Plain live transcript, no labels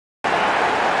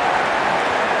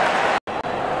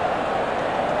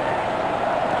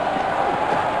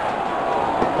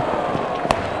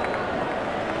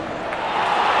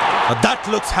That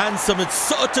looks handsome. It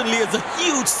certainly is a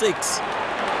huge six.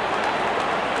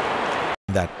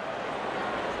 That.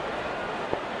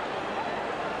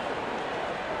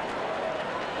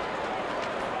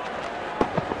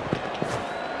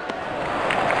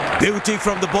 Beauty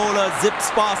from the bowler,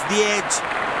 zips past the edge.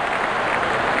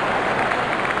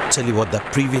 Tell you what,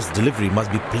 that previous delivery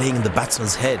must be playing in the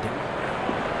batsman's head.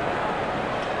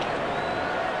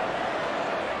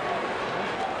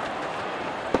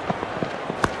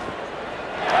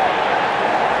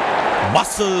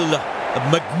 Muscle, a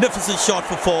magnificent shot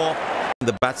for four.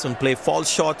 The batsmen play false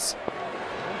shots.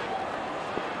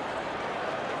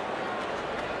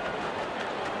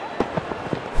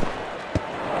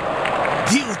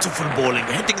 Beautiful bowling,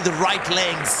 hitting the right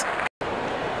legs.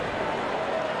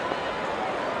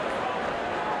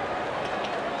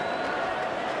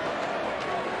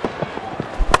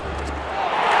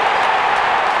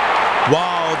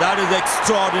 Wow, that is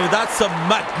extraordinary. That's a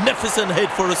magnificent hit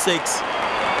for a six.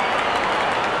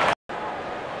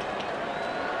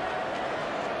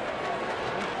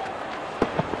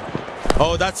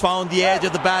 Oh, that's found the edge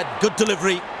of the bat. Good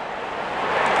delivery.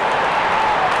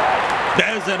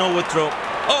 There's an overthrow.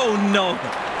 Oh no.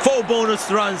 4 bonus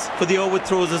runs for the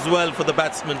overthrows as well for the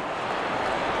batsman.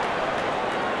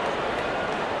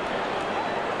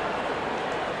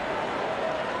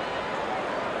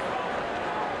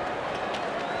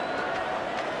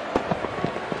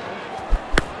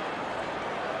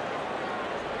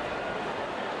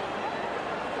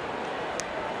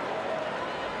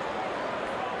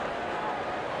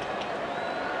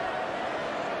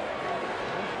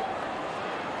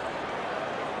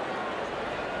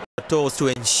 Toes to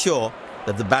ensure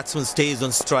that the batsman stays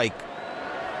on strike.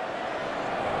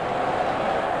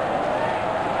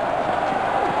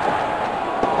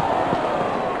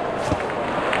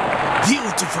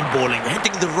 Beautiful bowling,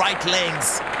 hitting the right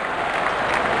legs.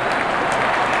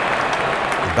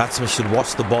 The batsman should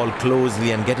watch the ball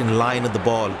closely and get in line at the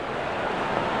ball.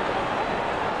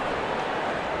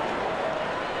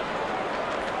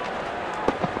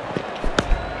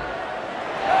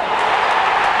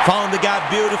 Found the gap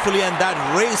beautifully, and that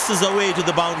races away to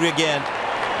the boundary again.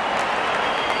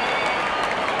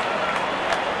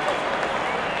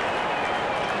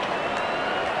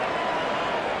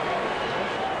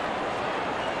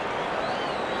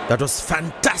 That was a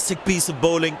fantastic piece of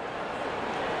bowling.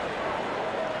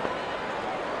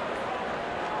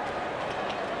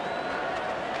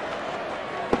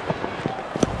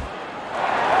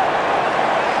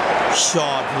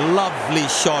 Shot, lovely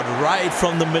shot right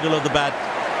from the middle of the bat.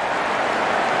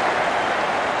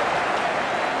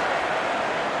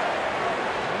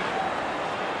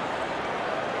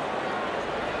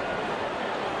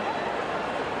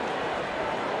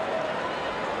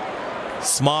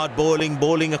 Smart bowling,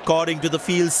 bowling according to the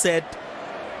field set.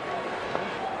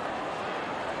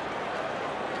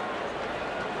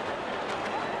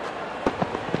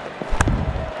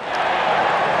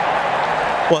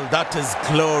 Well, that is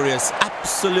glorious,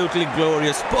 absolutely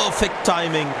glorious, perfect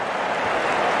timing.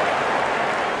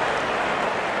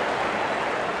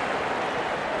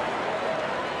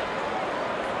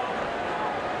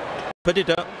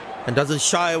 Competitor and doesn't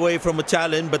shy away from a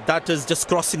challenge, but that is just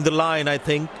crossing the line, I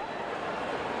think.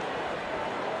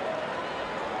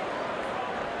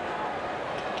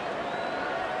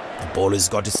 The bowler's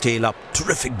got his tail up.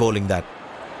 Terrific bowling that.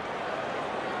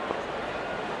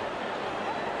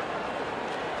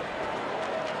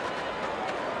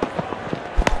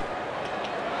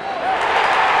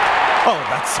 Oh,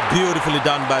 that's beautifully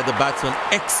done by the batsman.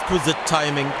 Exquisite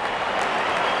timing.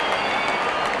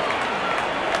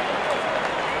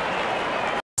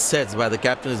 Sets by the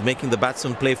captain is making the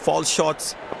batsman play false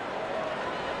shots.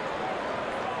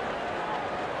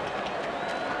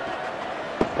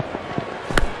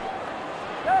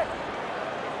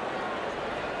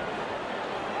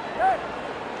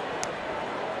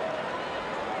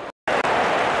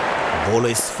 Bowler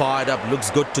is fired up, looks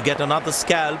good to get another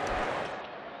scalp.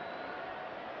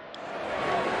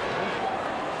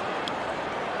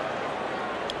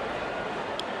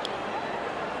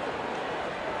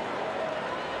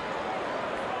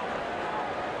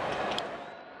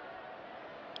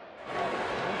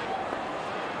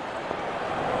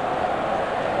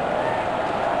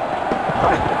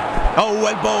 Oh,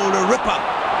 well bowled, a ripper.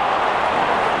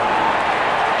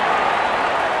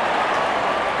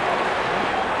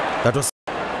 That was...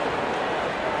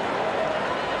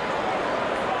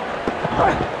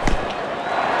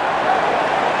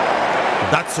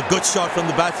 That's a good shot from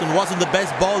the batsman. Wasn't the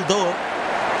best ball though.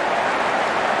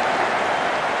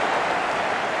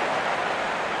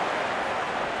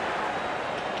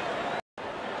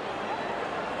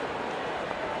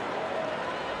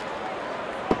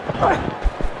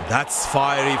 That's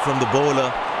fiery from the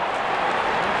bowler.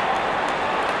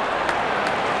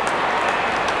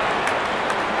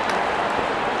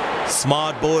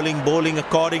 Smart bowling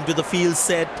according to the field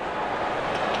set.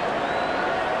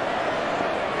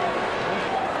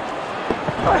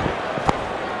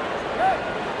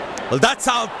 Well, that's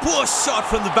how poor shot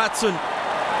from the batsman.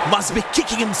 Must be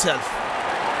kicking himself.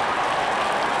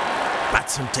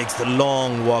 Batsman takes the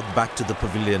long walk back to the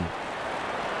pavilion.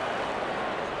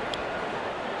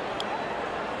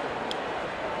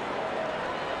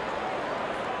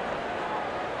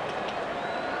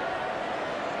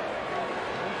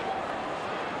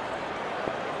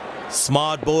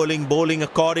 Smart bowling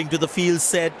according to the field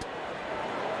set.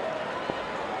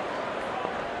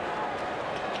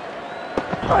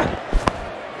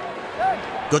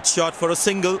 Good shot for a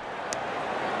single.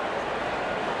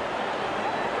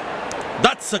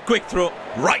 That's a quick throw,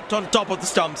 right on top of the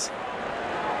stumps.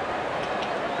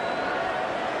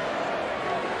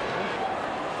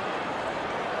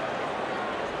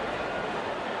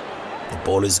 The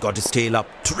bowler's got his tail up.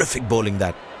 Terrific bowling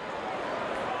that.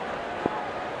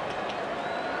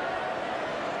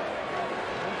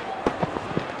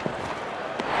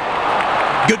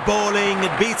 Good bowling,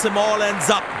 it beats him all ends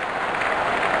up.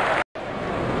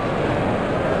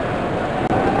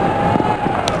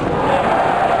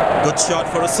 Good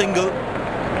shot for a single.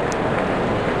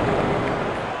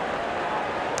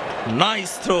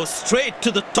 Nice throw straight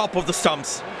to the top of the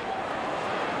stumps.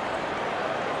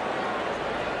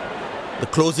 The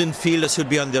close-in fielder should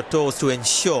be on their toes to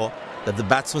ensure that the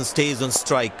batsman stays on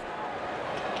strike.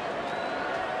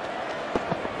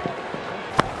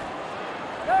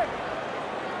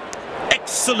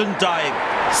 Excellent dive.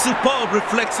 Superb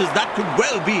reflexes. That could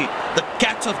well be the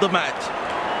catch of the match.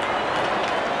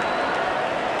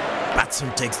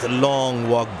 Batsman takes the long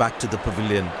walk back to the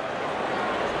pavilion.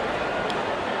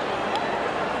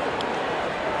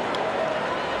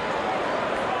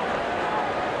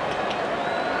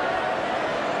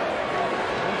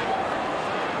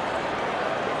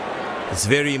 It's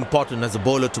very important as a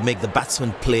bowler to make the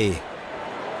batsman play.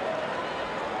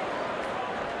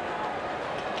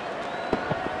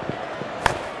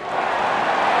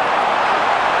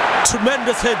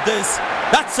 Tremendous hit this.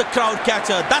 That's a crowd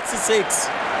catcher. That's a six.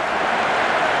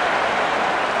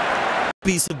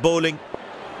 Piece of bowling.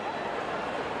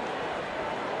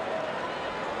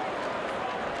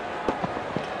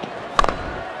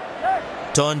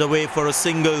 Turned away for a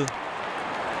single.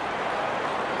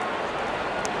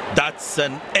 That's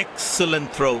an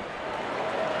excellent throw.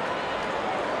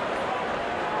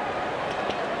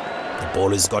 The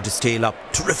bowler's got his tail up.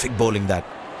 Terrific bowling that.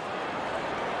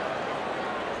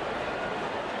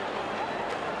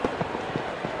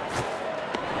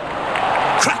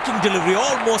 Cracking delivery,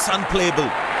 almost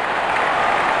unplayable.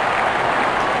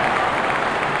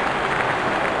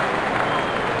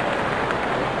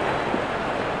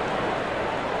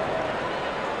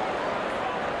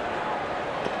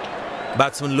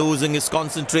 Batsman losing his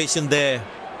concentration there.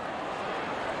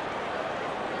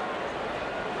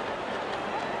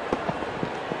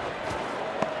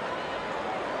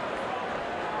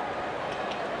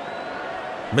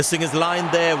 Missing his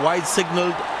line there, wide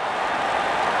signalled.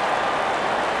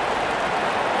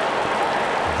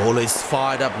 The bowler is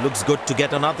fired up, looks good to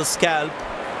get another scalp.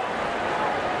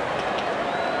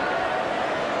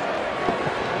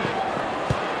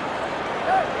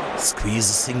 Squeeze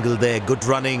a single there, good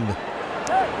running.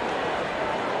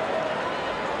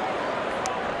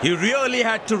 He really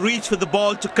had to reach for the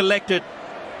ball to collect it.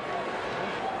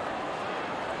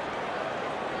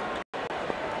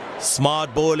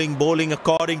 Smart bowling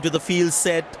according to the field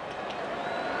set.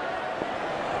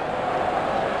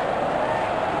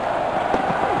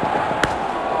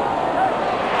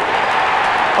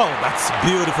 Oh, that's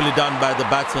beautifully done by the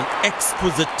batsman.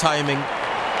 Exquisite timing.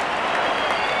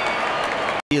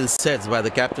 Field sets where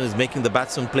the captain is making the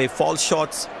batsman play false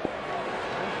shots.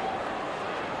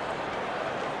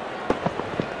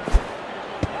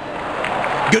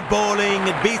 Good bowling,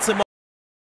 it beats him.